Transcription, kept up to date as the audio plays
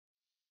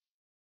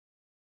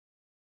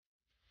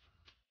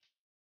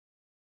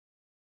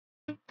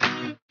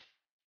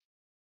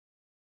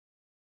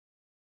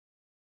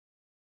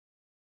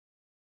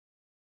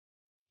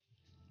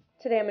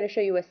Today I'm going to show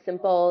you a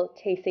simple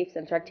taste safe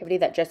sensor activity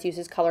that just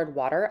uses colored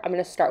water. I'm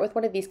going to start with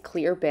one of these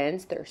clear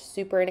bins. They're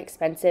super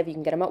inexpensive. You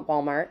can get them at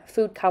Walmart.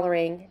 Food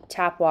coloring,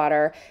 tap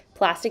water,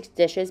 plastic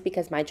dishes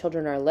because my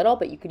children are little,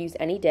 but you could use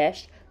any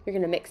dish. You're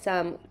going to mix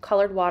some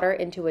colored water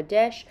into a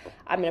dish.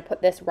 I'm going to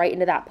put this right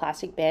into that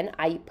plastic bin.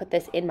 I put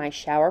this in my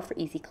shower for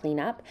easy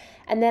cleanup.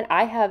 And then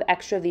I have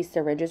extra of these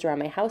syringes around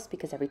my house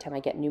because every time I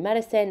get new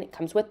medicine, it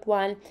comes with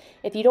one.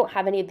 If you don't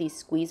have any of these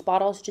squeeze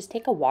bottles, just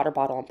take a water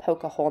bottle and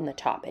poke a hole in the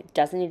top. It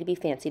doesn't need to be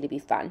fancy to be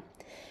fun.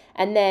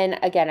 And then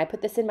again, I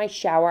put this in my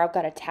shower. I've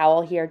got a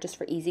towel here just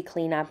for easy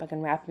cleanup. I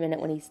can wrap him in it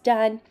when he's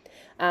done.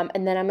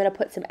 And then I'm going to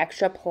put some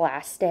extra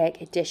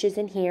plastic dishes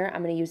in here.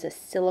 I'm going to use a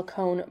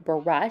silicone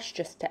brush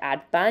just to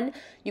add fun.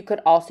 You could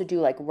also do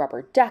like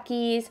rubber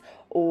duckies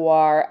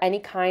or any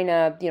kind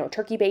of,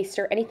 turkey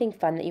baster, anything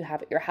fun that you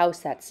have at your house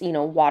that's,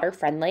 water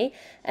friendly.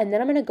 And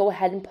then I'm going to go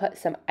ahead and put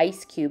some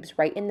ice cubes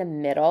right in the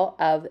middle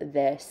of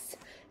this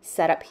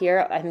setup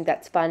here. I think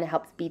that's fun. It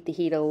helps beat the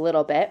heat a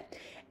little bit.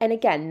 And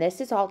again, this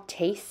is all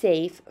taste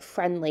safe,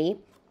 friendly.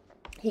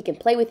 He can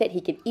play with it.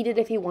 He can eat it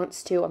if he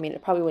wants to. I mean,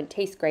 it probably wouldn't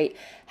taste great.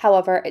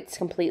 However, it's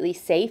completely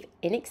safe,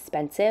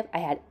 inexpensive. I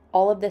had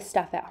all of this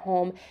stuff at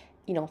home.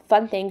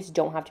 Fun things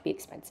don't have to be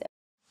expensive.